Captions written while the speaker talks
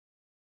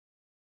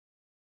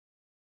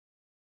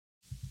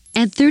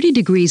At 30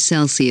 degrees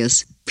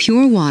Celsius,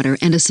 pure water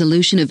and a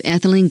solution of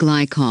ethylene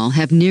glycol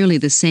have nearly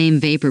the same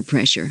vapor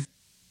pressure.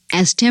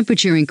 As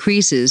temperature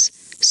increases,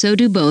 so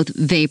do both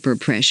vapor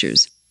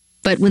pressures.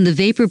 But when the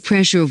vapor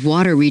pressure of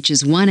water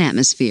reaches 1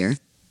 atmosphere,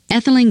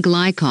 ethylene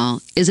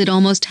glycol is at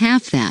almost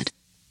half that.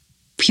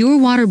 Pure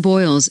water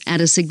boils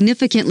at a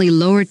significantly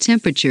lower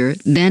temperature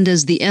than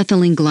does the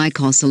ethylene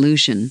glycol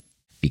solution.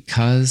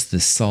 Because the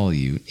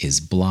solute is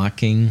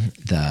blocking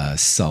the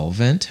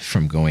solvent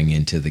from going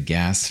into the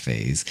gas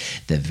phase,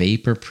 the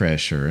vapor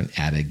pressure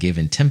at a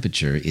given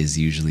temperature is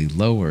usually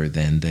lower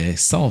than the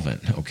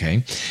solvent,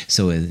 okay?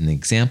 So an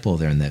example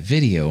there in that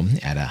video,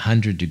 at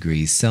 100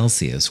 degrees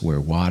Celsius,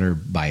 where water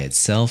by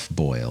itself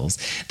boils,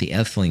 the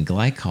ethylene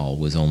glycol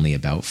was only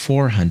about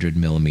 400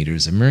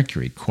 millimeters of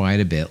mercury, quite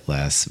a bit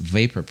less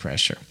vapor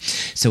pressure.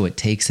 So it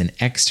takes an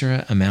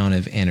extra amount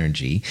of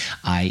energy,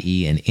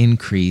 i.e. an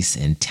increase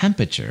in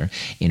temperature,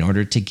 in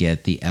order to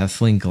get the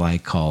ethylene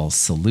glycol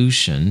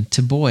solution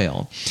to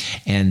boil.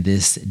 And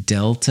this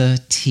delta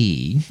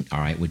T, all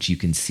right, which you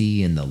can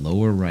see in the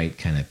lower right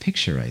kind of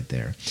picture right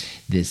there,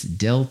 this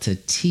delta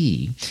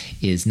T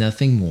is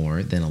nothing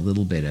more than a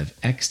little bit of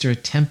extra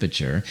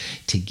temperature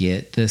to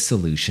get the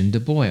solution to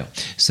boil.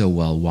 So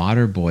while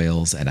water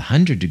boils at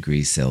 100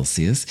 degrees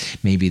Celsius,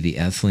 maybe the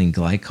ethylene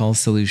glycol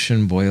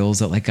solution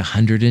boils at like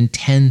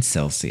 110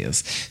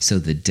 Celsius. So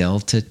the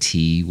delta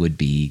T would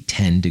be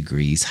 10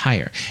 degrees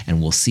higher.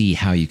 And we'll see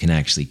how you can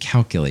actually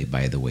calculate,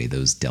 by the way,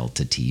 those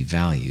delta T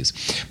values.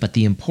 But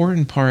the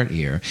important part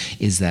here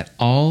is that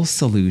all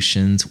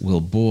solutions will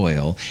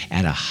boil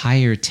at a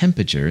higher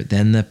temperature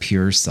than the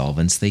pure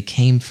solvents they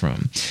came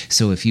from.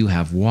 So if you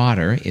have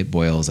water, it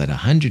boils at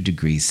 100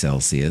 degrees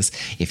Celsius.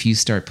 If you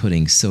start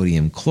putting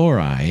sodium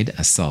chloride,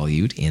 a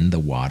solute, in the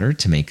water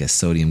to make a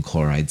sodium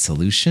chloride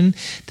solution,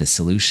 the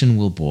solution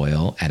will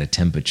boil at a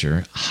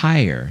temperature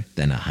higher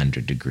than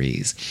 100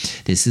 degrees.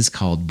 This is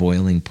called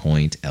boiling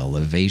point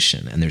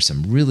elevation, and there's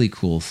some really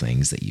cool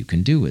things that you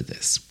can do with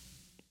this.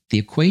 The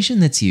equation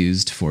that's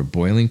used for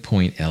boiling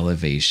point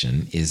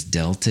elevation is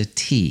delta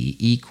T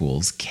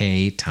equals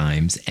K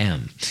times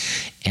M.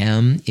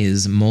 M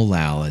is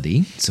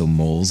molality, so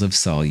moles of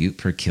solute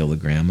per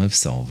kilogram of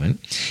solvent.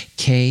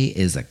 K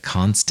is a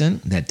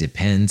constant that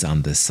depends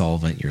on the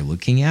solvent you're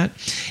looking at.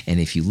 And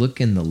if you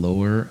look in the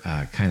lower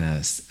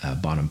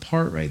bottom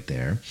part right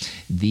there,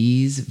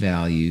 these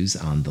values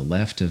on the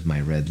left of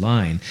my red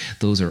line,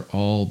 those are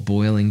all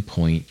boiling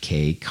point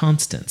K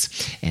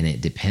constants. And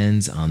it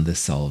depends on the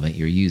solvent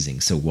you're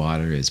using. So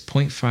water is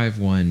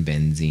 0.51,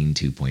 benzene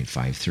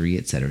 2.53,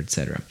 etc.,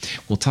 etc.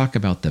 We'll talk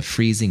about the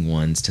freezing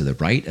ones to the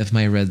right of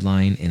my red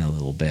line in a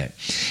little bit.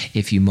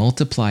 If you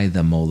multiply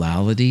the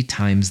molality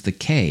times the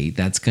K,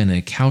 that's going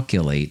to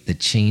calculate the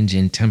change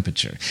in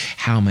temperature,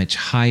 how much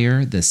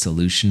higher the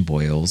solution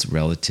boils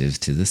relative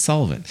to the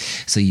solvent.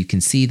 So you can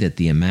see that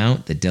the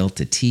amount, the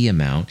delta T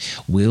amount,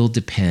 will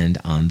depend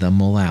on the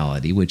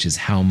molality, which is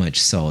how much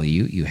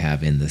solute you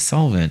have in the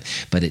solvent,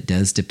 but it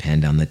does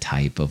depend on the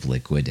type of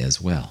liquid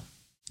as well.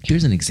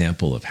 Here's an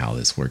example of how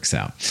this works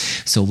out.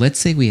 So let's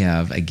say we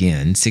have,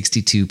 again,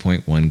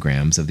 62.1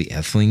 grams of the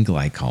ethylene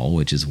glycol,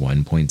 which is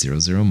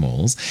 1.00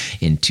 moles,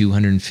 in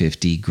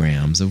 250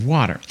 grams of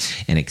water.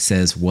 And it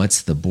says,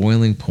 what's the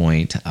boiling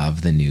point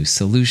of the new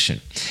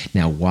solution?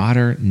 Now,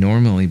 water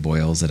normally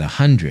boils at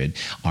 100.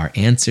 Our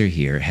answer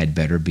here had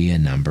better be a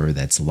number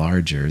that's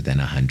larger than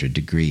 100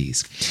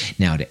 degrees.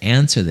 Now, to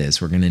answer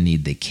this, we're going to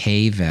need the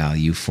K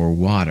value for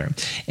water,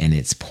 and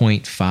it's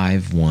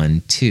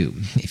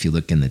 0.512. If you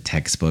look in the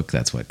textbook,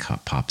 that's what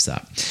pops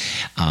up.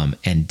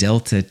 And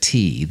delta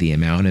T, the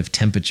amount of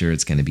temperature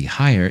it's going to be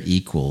higher,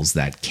 equals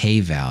that K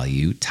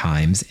value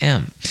times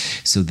M.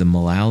 So the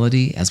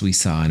molality, as we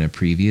saw in a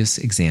previous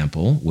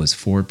example, was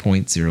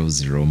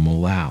 4.00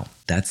 molal.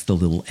 That's the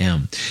little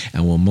m.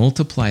 And we'll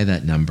multiply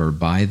that number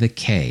by the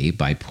K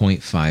by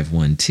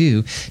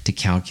 0.512 to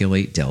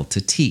calculate delta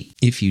T.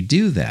 If you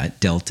do that,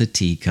 delta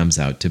T comes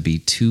out to be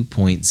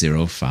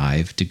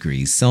 2.05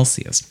 degrees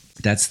Celsius.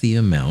 That's the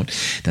amount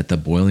that the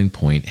boiling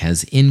point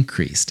has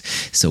increased.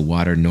 So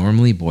water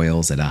normally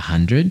boils at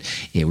 100.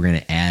 We're going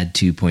to add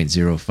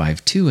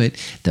 2.05 to it.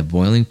 The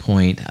boiling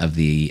point of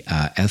the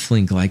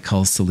ethylene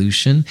glycol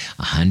solution,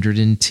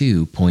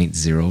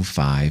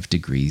 102.05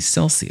 degrees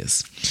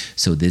Celsius.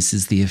 So this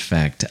is the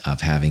effect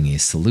of having a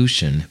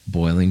solution.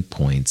 Boiling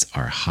points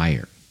are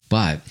higher.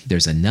 But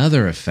there's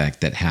another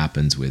effect that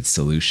happens with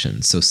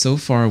solutions. So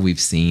far we've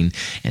seen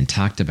and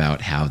talked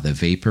about how the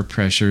vapor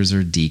pressures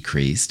are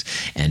decreased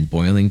and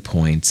boiling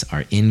points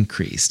are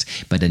increased.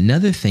 But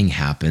another thing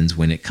happens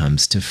when it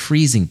comes to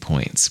freezing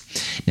points.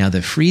 Now,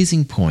 the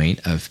freezing point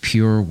of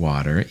pure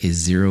water is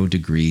 0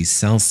 degrees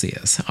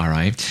Celsius, all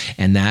right?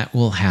 And that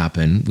will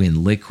happen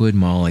when liquid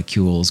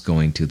molecules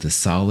going to the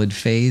solid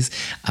phase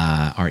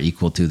are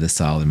equal to the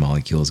solid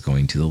molecules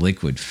going to the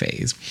liquid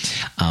phase.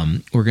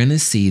 We're going to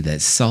see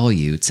that solid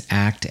solutes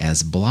act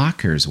as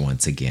blockers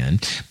once again,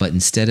 but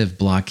instead of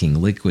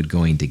blocking liquid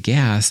going to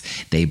gas,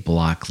 they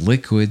block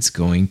liquids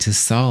going to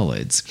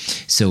solids.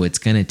 So it's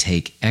going to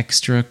take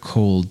extra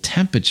cold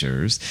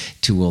temperatures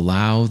to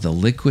allow the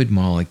liquid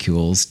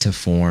molecules to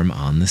form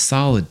on the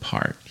solid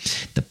part.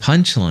 The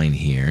punchline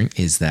here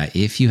is that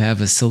if you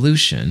have a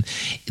solution,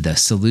 the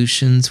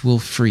solutions will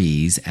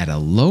freeze at a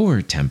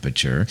lower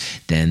temperature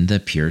than the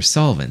pure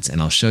solvents.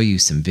 And I'll show you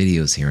some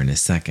videos here in a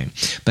second.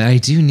 But I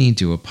do need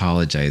to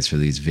apologize for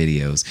these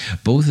videos.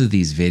 Both of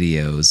these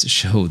videos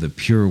show the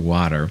pure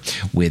water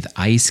with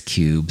ice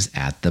cubes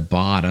at the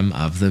bottom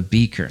of the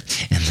beaker.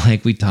 And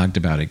like we talked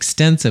about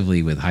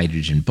extensively with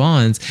hydrogen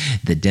bonds,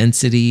 the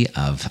density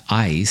of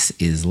ice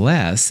is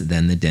less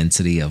than the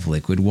density of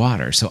liquid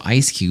water. So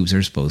ice cubes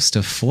are supposed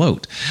to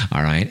float,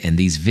 all right? And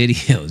these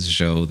videos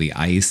show the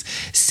ice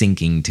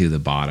sinking to the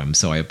bottom.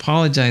 So I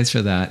apologize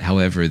for that.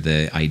 However,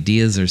 the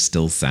ideas are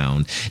still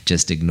sound.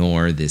 Just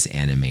ignore this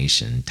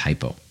animation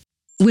typo.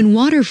 When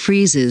water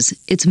freezes,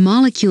 its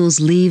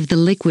molecules leave the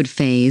liquid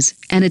phase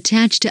and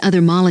attach to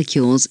other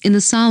molecules in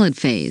the solid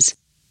phase.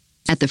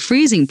 At the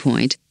freezing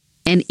point,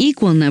 an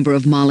equal number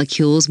of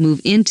molecules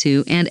move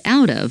into and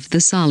out of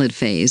the solid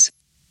phase.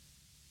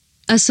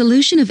 A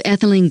solution of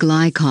ethylene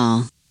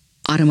glycol,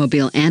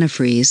 automobile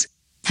antifreeze,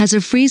 has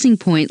a freezing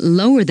point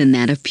lower than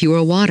that of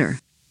pure water.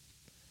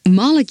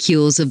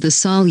 Molecules of the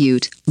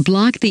solute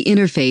block the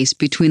interface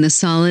between the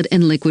solid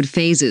and liquid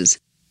phases,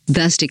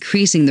 thus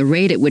decreasing the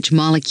rate at which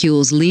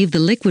molecules leave the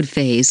liquid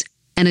phase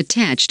and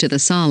attach to the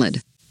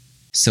solid.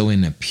 So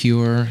in a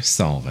pure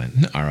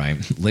solvent, all right,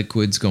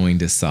 liquids going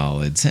to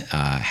solids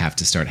have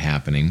to start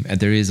happening.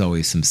 There is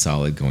always some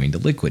solid going to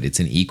liquid.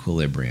 It's an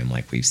equilibrium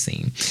like we've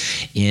seen.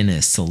 In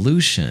a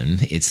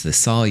solution, it's the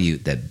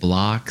solute that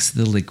blocks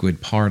the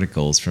liquid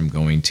particles from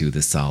going to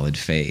the solid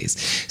phase.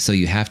 So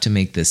you have to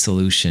make the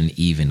solution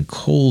even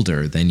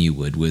colder than you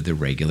would with a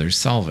regular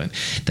solvent.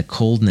 The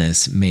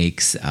coldness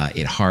makes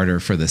it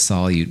harder for the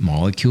solute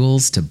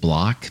molecules to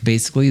block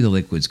basically the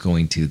liquids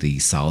going to the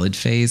solid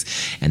phase,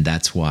 and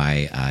that's why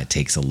it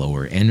takes a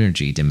lower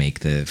energy to make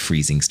the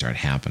freezing start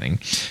happening.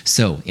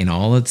 So in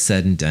all that's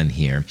said and done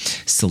here,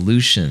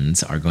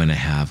 solutions are going to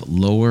have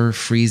lower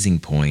freezing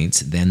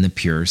points than the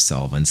pure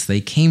solvents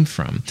they came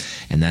from.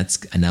 And that's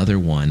another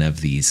one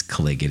of these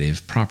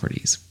colligative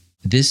properties.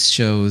 This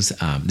shows,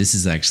 this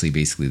is actually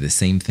basically the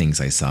same things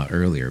I saw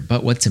earlier,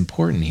 but what's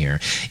important here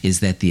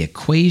is that the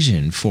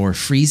equation for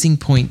freezing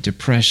point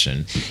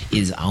depression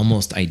is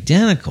almost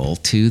identical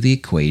to the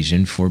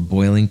equation for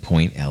boiling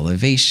point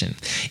elevation.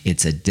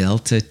 It's a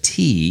delta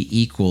T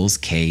equals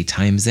K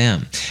times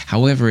M.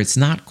 However, it's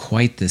not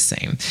quite the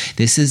same.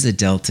 This is a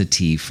delta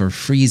T for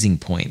freezing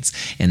points,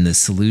 and the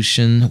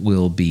solution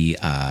will be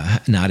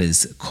not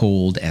as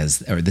cold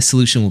as, or the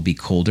solution will be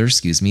colder,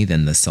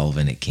 than the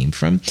solvent it came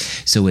from.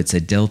 So it's a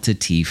delta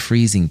T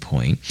freezing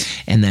point,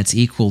 and that's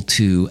equal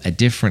to a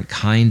different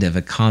kind of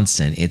a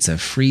constant. It's a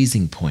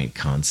freezing point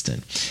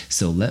constant.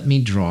 So let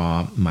me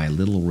draw my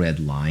little red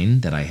line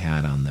that I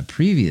had on the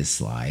previous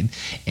slide.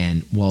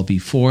 And while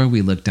before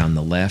we looked on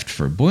the left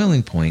for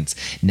boiling points,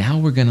 now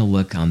we're going to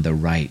look on the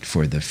right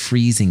for the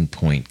freezing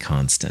point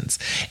constants.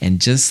 And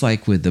just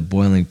like with the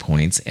boiling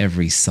points,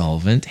 every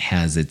solvent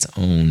has its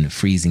own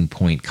freezing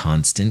point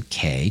constant,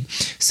 K.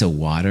 So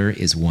water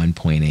is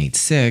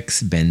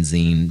 1.86,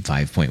 benzene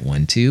 5.12,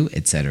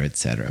 etc.,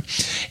 etc.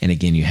 And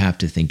again, you have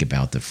to think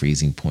about the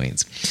freezing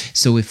points.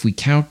 So if we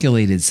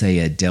calculated, say,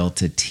 a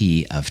delta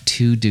T of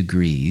 2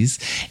 degrees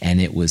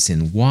and it was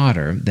in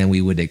water, then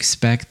we would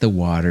expect the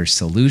water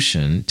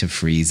solution to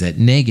freeze at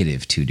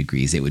 -2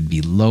 degrees. It would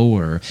be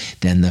lower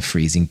than the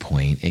freezing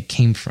point it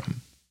came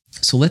from.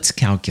 So let's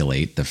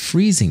calculate the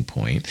freezing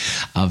point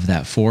of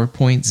that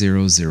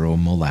 4.00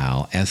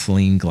 molal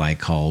ethylene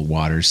glycol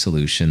water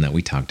solution that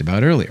we talked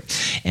about earlier.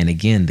 And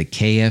again, the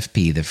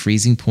KFP, the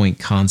freezing point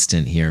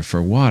constant here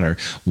for water,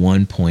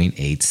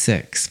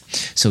 1.86.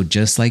 So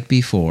just like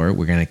before,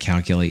 we're going to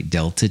calculate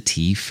delta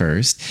T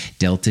first.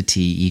 Delta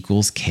T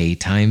equals K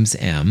times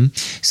M.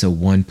 So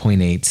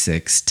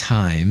 1.86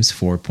 times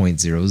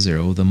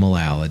 4.00, the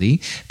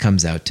molality,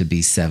 comes out to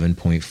be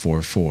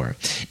 7.44.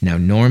 Now,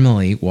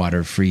 normally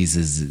water freezes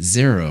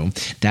 0,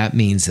 that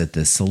means that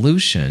the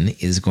solution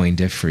is going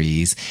to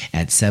freeze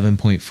at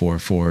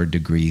 7.44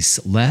 degrees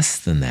less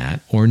than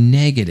that, or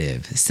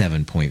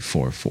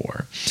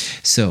 -7.44.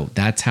 So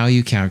that's how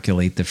you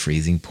calculate the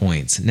freezing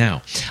points.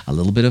 Now, a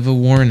little bit of a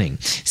warning.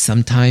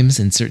 Sometimes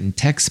in certain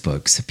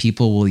textbooks,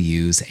 people will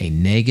use a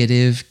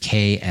negative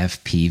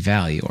KFP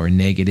value or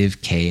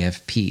negative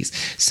KFPs.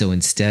 So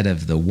instead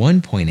of the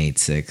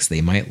 1.86,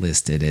 they might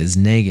list it as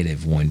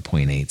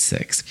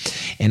 -1.86.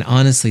 And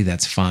honestly,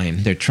 that's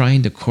fine. They're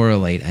trying to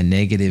correlate a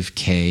negative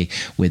K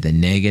with a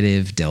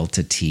negative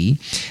delta T.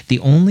 The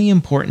only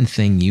important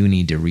thing you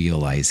need to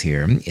realize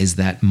here is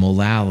that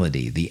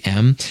molality, the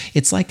M,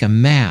 it's like a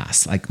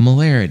mass, like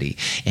molarity,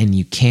 and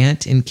you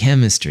can't in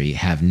chemistry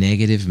have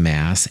negative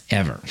mass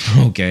ever,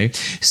 okay?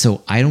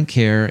 So I don't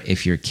care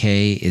if your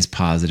K is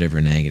positive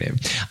or negative.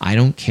 I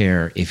don't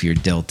care if your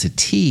delta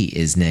T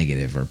is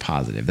negative or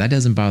positive. That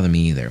doesn't bother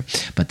me either.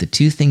 But the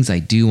two things I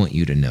do want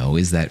you to know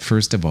is that,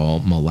 first of all,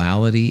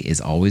 molality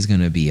is always going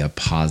to be a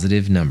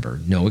positive number,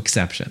 no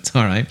exceptions,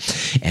 all right?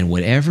 And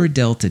whatever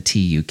delta T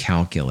you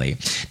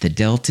calculate, the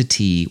delta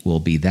T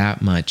will be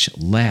that much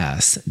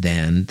less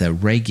than the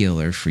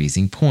regular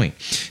freezing point.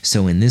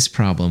 So in this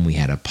problem, we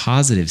had a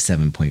positive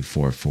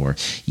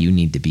 7.44. You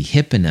need to be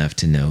hip enough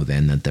to know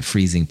then that the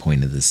freezing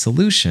point of the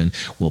solution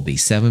will be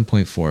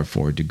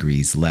 7.44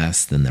 degrees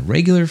less than the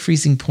regular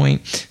freezing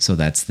point, so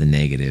that's the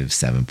negative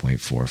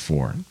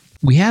 7.44.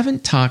 We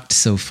haven't talked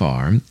so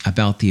far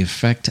about the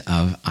effect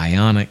of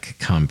ionic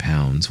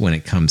compounds when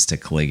it comes to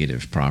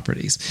colligative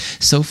properties.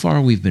 So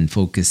far, we've been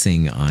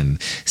focusing on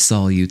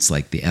solutes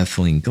like the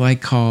ethylene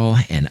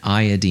glycol and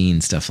iodine,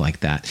 stuff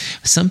like that.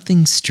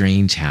 Something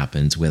strange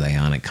happens with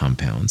ionic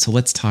compounds, so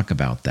let's talk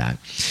about that.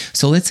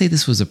 So let's say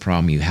this was a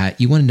problem you had.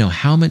 You want to know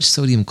how much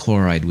sodium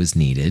chloride was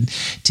needed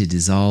to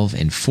dissolve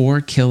in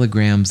 4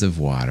 kilograms of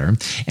water,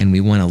 and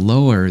we want to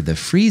lower the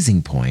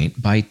freezing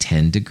point by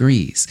 10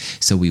 degrees.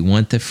 So we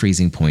want the freezing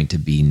point to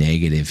be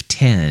negative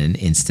 10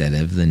 instead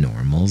of the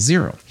normal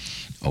 0.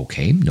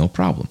 Okay, no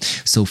problem.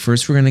 So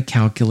first we're going to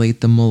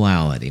calculate the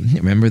molality.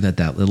 Remember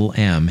that little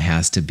m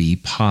has to be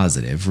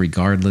positive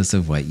regardless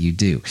of what you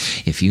do.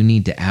 If you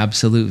need to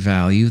absolute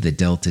value the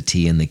delta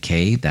T and the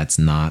K, that's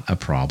not a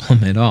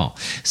problem at all.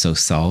 So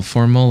solve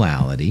for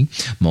molality.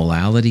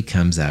 Molality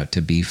comes out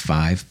to be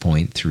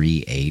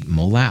 5.38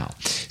 molal.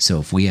 So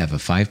if we have a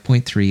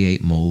 5.38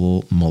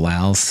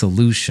 molal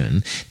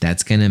solution,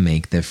 that's going to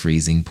make the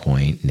freezing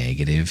point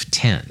negative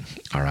 10.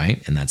 All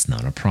right, and that's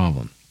not a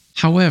problem.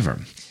 However,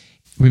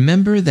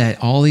 remember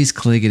that all these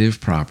colligative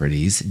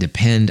properties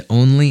depend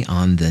only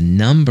on the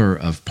number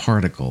of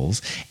particles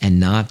and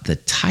not the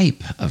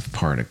type of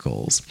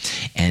particles.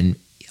 And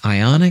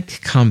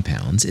ionic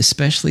compounds,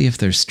 especially if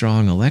they're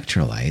strong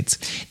electrolytes,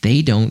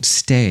 they don't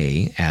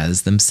stay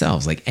as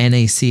themselves. Like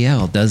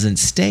NaCl doesn't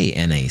stay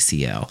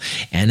NaCl.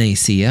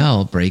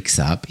 NaCl breaks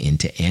up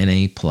into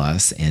Na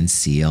plus and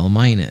Cl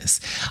minus,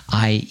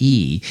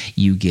 i.e.,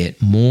 you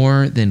get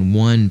more than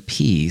one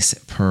piece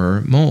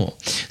per mole.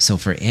 So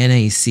for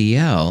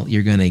NaCl,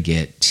 you're going to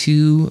get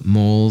 2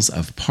 moles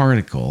of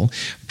particle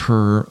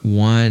per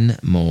 1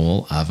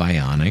 mole of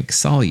ionic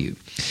solute.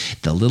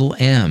 The little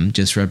m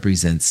just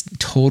represents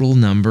total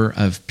number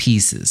of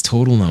pieces,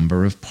 total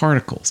number of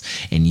particles,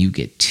 and you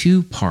get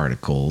 2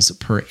 particles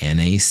per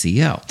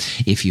NaCl.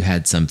 If you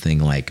had something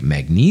like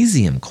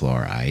magnesium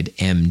chloride,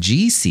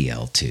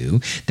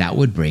 MgCl2, that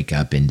would break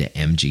up into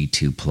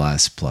Mg2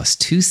 plus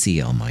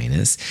 2Cl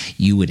minus.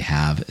 You would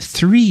have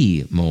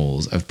 3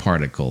 moles of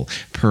particle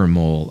per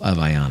mole of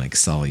ionic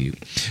solute.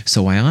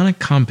 So ionic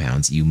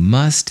compounds, you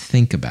must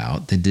think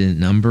about the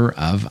number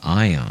of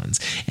ions,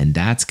 and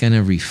that's going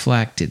to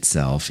reflect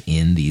itself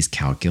in these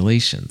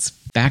calculations.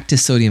 Back to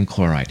sodium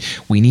chloride.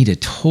 We need a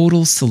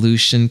total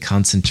solution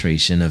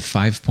concentration of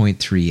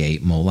 5.38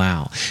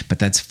 molal, but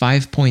that's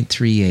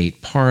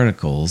 5.38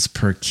 particles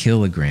per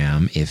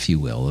kilogram, if you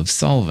will, of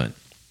solvent.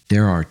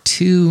 There are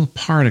 2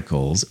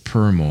 particles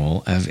per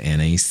mole of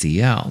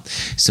NaCl.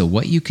 So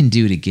what you can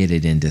do to get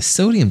it into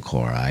sodium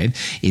chloride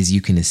is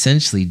you can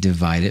essentially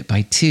divide it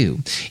by 2.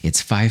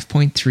 It's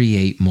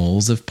 5.38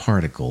 moles of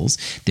particles.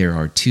 There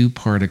are 2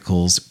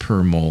 particles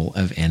per mole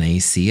of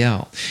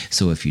NaCl.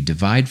 So if you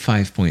divide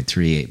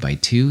 5.38 by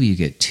 2, you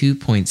get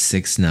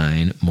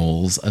 2.69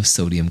 moles of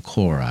sodium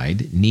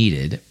chloride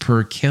needed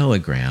per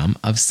kilogram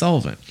of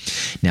solvent.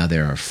 Now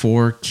there are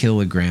 4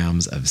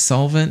 kilograms of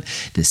solvent.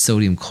 The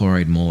sodium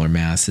chloride molar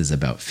mass is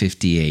about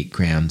 58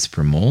 grams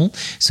per mole,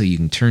 so you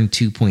can turn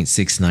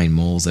 2.69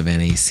 moles of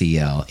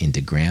NaCl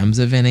into grams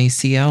of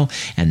NaCl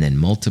and then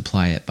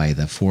multiply it by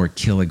the 4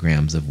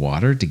 kilograms of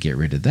water to get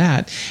rid of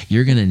that.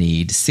 You're going to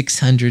need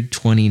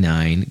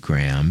 629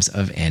 grams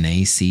of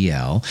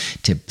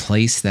NaCl to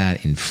place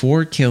that in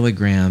 4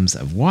 kilograms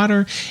of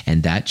water,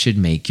 and that should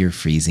make your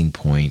freezing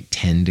point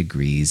 10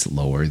 degrees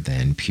lower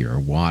than pure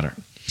water.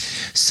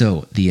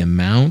 So the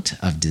amount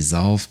of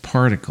dissolved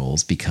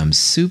particles becomes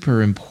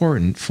super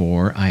important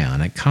for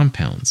ionic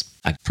compounds.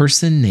 A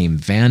person named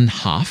Van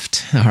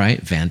Hoft,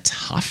 Van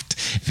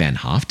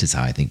Hoft is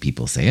how I think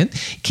people say it,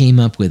 came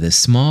up with a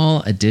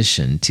small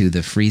addition to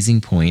the freezing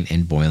point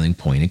and boiling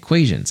point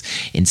equations.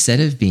 Instead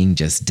of being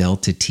just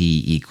delta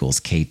T equals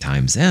K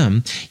times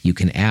M, you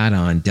can add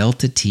on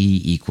delta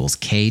T equals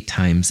K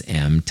times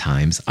M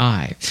times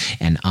I.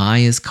 And I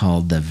is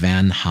called the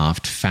Van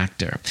Hoft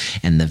factor.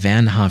 And the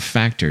Van Hoft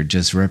factor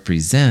just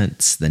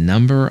represents the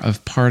number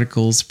of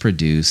particles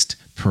produced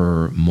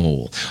per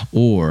mole,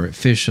 or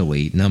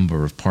officially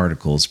number of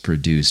particles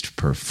produced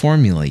per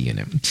formula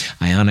unit.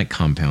 Ionic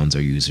compounds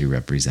are usually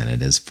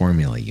represented as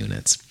formula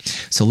units.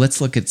 So let's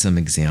look at some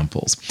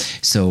examples.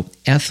 So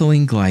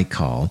ethylene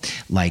glycol,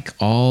 like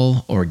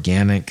all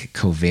organic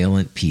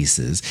covalent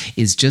pieces,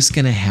 is just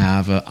going to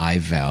have an I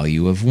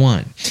value of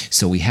 1.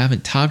 So we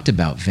haven't talked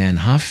about Van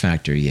Hoff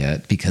factor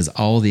yet because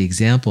all the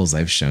examples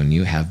I've shown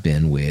you have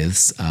been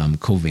with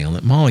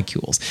covalent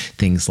molecules.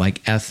 Things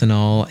like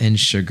ethanol and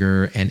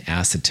sugar and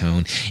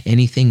acetone,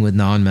 anything with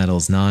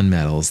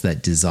nonmetals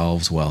that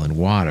dissolves well in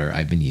water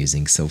I've been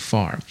using so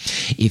far.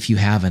 If you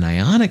have an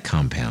ionic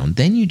compound,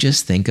 then you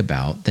just think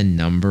about the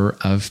number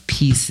of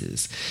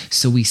pieces.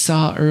 So we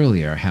saw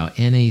earlier how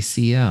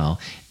NaCl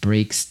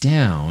breaks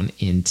down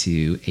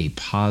into a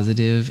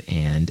positive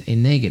and a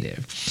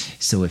negative.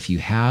 So if you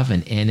have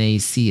an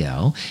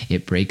NaCl,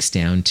 it breaks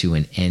down to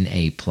an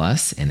Na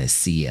plus and a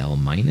Cl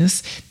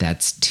minus.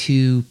 That's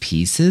 2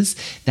 pieces.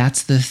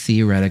 That's the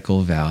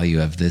theoretical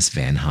value of this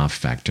Van Hoff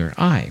factor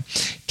I.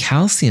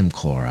 Calcium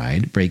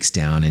chloride breaks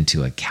down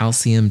into a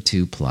calcium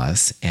 2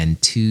 plus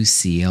and 2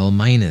 Cl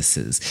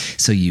minuses.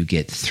 So you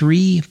get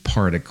 3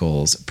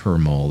 particles per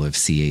mole of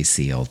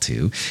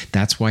CaCl2.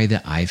 That's why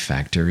the I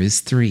factor is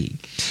 3.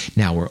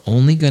 Now we're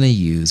only going to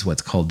use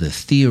what's called the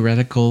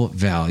theoretical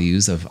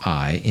values of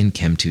I in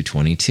Chem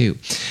 222.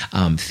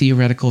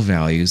 Theoretical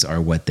values are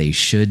what they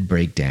should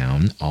break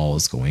down, all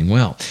is going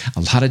well.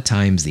 A lot of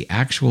times the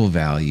actual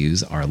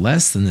values are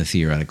less than the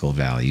theoretical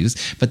values,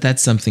 but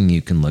that's something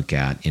you can look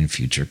at in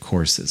future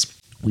courses.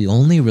 We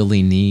only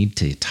really need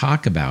to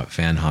talk about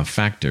Van Hoff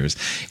factors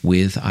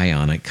with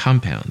ionic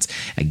compounds.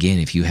 Again,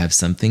 if you have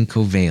something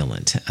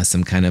covalent,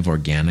 some kind of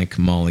organic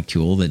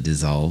molecule that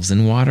dissolves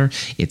in water,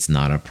 it's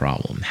not a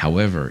problem.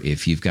 However,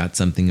 if you've got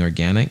something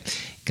organic,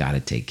 got to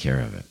take care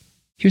of it.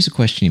 Here's a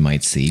question you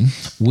might see.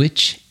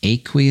 Which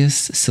aqueous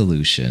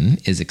solution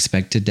is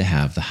expected to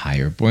have the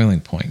higher boiling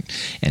point?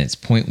 And it's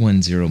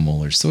 0.10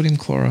 molar sodium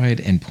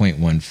chloride and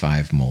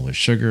 0.15 molar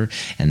sugar.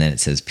 And then it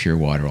says pure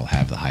water will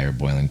have the higher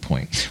boiling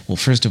point. Well,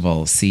 first of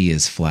all, C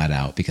is flat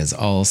out because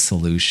all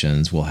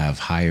solutions will have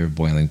higher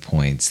boiling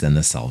points than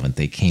the solvent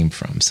they came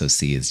from. So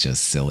C is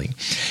just silly.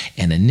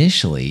 And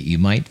initially, you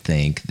might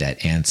think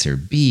that answer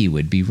B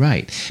would be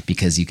right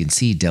because you can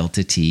see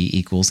delta T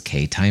equals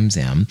K times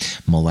M.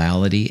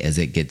 Molality, as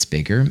it gets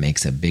bigger,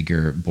 makes a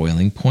bigger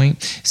boiling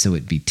point, so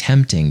it'd be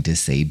tempting to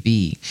say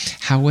B.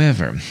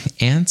 However,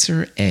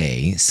 answer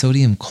A,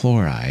 sodium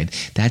chloride,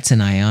 that's an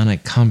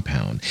ionic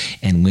compound,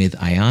 and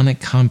with ionic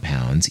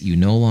compounds, you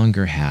no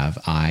longer have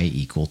I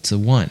equal to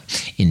 1.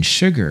 In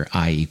sugar,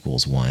 I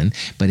equals 1,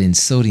 but in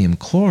sodium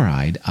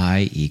chloride,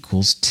 I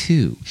equals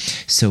 2.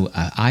 So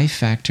an I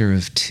factor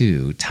of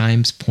 2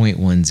 times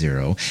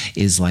 0.10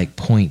 is like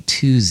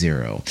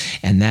 0.20,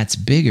 and that's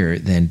bigger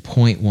than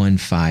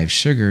 0.15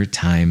 sugar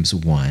times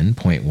 1,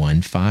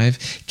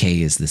 0.15.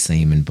 K is the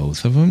same in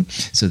both of them.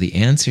 So the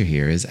answer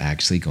here is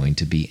actually going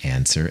to be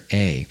answer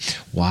A.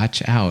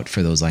 Watch out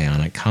for those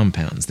ionic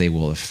compounds. They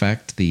will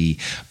affect the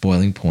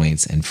boiling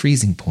points and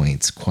freezing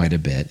points quite a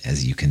bit,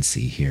 as you can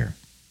see here.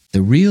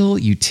 The real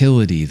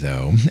utility,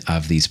 though,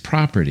 of these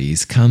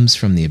properties comes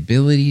from the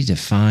ability to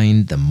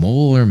find the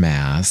molar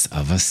mass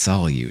of a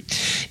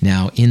solute.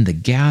 Now, in the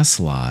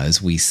gas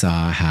laws, we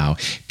saw how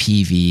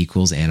PV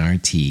equals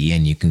nRT,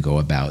 and you can go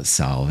about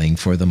solving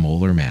for the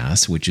molar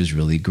mass, which is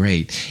really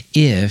great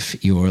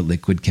if your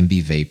liquid can be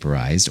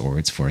vaporized or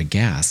it's for a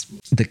gas.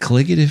 The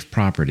colligative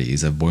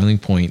properties of boiling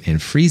point and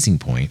freezing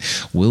point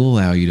will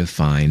allow you to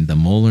find the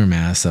molar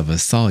mass of a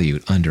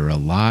solute under a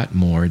lot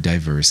more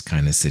diverse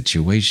kind of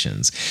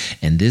situations.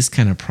 And this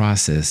kind of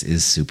process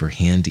is super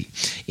handy.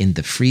 In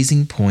the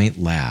freezing point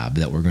lab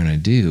that we're going to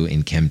do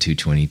in Chem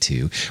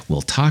 222,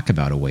 we'll talk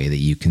about a way that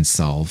you can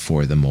solve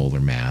for the molar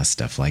mass,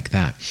 stuff like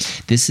that.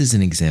 This is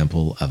an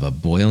example of a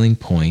boiling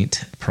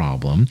point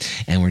problem,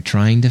 and we're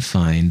trying to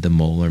find the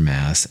molar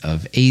mass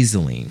of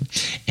azolene.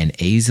 And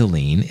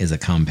azolene is a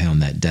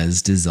compound that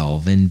does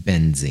dissolve in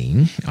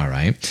benzene, all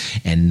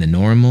right? And the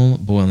normal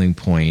boiling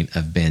point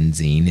of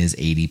benzene is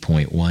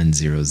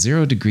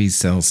 80.100 degrees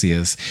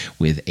Celsius.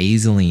 With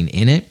azolene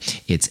in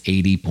it, it's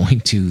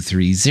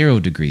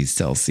 80.230 degrees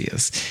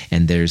Celsius.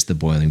 And there's the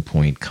boiling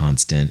point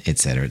constant,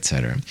 etc.,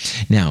 etc.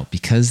 Now,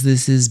 because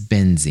this is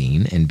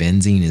benzene, and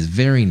benzene is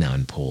very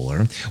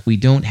nonpolar, we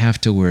don't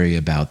have to worry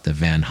about the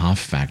Van Hoff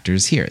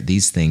factors here.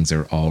 These things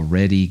are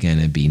already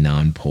going to be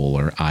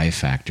nonpolar. I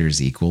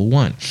factors equal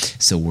 1.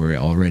 So we're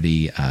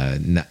already,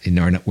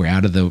 we're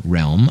out of the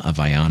realm of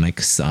ionic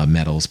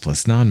metals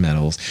plus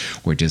nonmetals.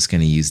 We're just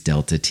going to use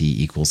delta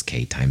T equals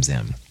K times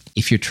M.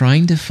 If you're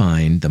trying to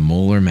find the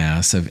molar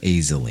mass of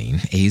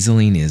azolene,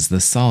 azolene is the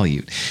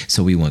solute.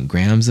 So we want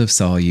grams of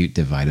solute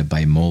divided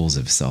by moles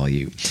of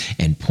solute.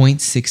 And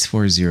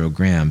 0.640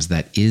 grams,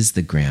 that is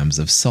the grams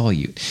of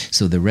solute.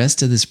 So the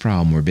rest of this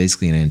problem, we're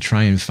basically going to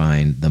try and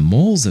find the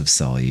moles of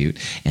solute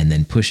and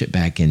then push it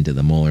back into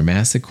the molar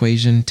mass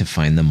equation to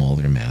find the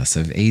molar mass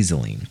of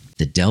azolene.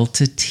 The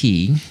delta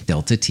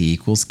T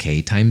equals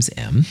K times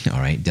M.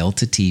 All right,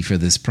 delta T for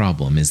this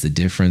problem is the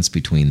difference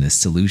between the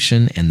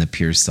solution and the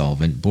pure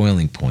solvent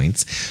boiling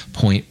points,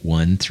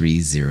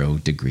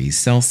 0.130 degrees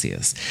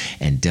Celsius.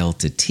 And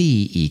delta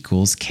T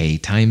equals K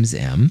times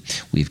M.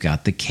 We've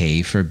got the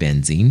K for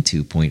benzene,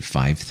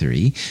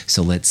 2.53.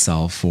 So let's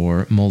solve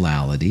for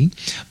molality.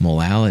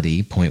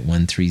 Molality,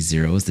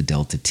 0.130 is the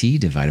delta T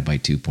divided by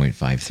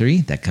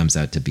 2.53. That comes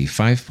out to be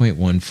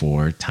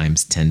 5.14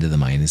 times 10 to the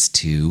minus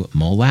 2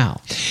 molal.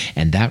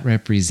 And that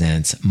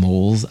represents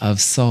moles of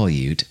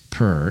solute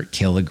per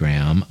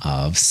kilogram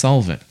of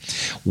solvent.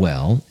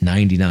 Well,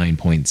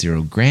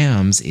 99.0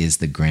 grams is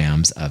the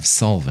grams of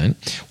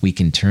solvent. We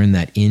can turn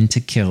that into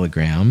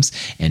kilograms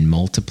and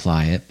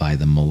multiply it by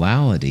the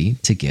molality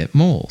to get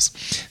moles.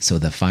 So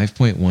the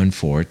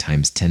 5.14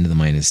 times 10 to the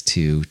minus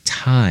 2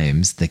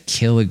 times the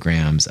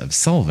kilograms of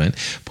solvent,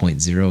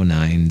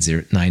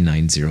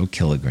 0.09090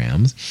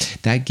 kilograms,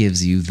 that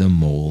gives you the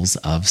moles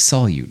of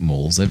solute,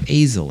 moles of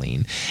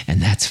azolene, and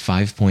that's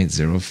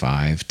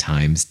 5.05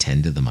 times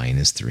 10 to the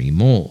minus 3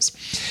 moles.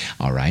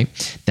 All right,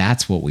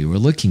 that's what we were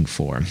looking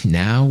for.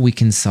 Now we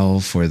can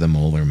solve for the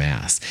molar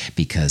mass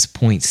because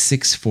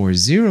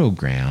 0.640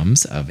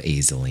 grams of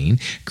azolene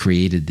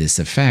created this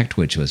effect,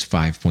 which was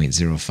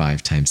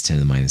 5.05 times 10 to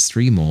the minus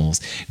 3 moles,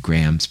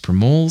 grams per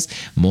moles.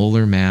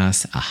 Molar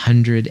mass,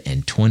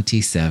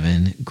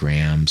 127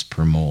 grams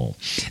per mole.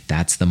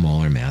 That's the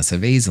molar mass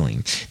of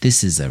azolene.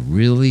 This is a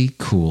really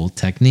cool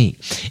technique.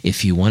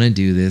 If you want to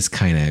do this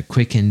kind of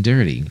quick and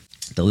dirty,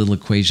 the little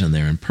equation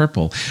there in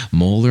purple,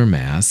 molar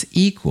mass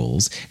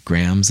equals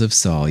grams of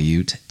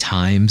solute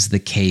times the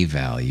K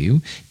value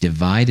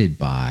divided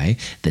by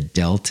the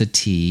delta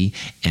T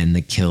and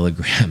the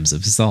kilograms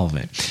of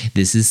solvent.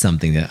 This is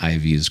something that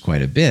I've used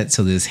quite a bit,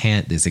 so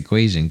this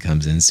equation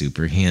comes in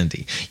super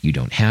handy. You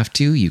don't have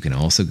to. You can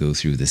also go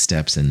through the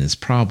steps in this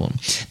problem.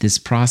 This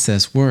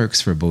process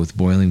works for both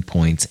boiling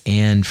points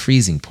and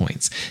freezing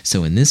points.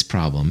 So in this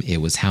problem,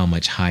 it was how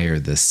much higher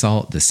the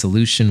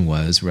solution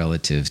was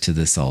relative to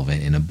the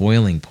solvent in a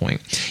boiling point.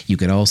 You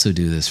could also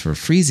do this for a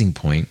freezing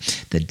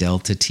point. The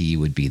delta T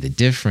would be the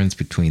difference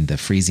between the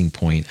freezing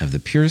point of the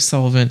pure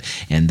solvent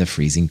and the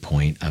freezing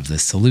point of the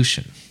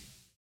solution.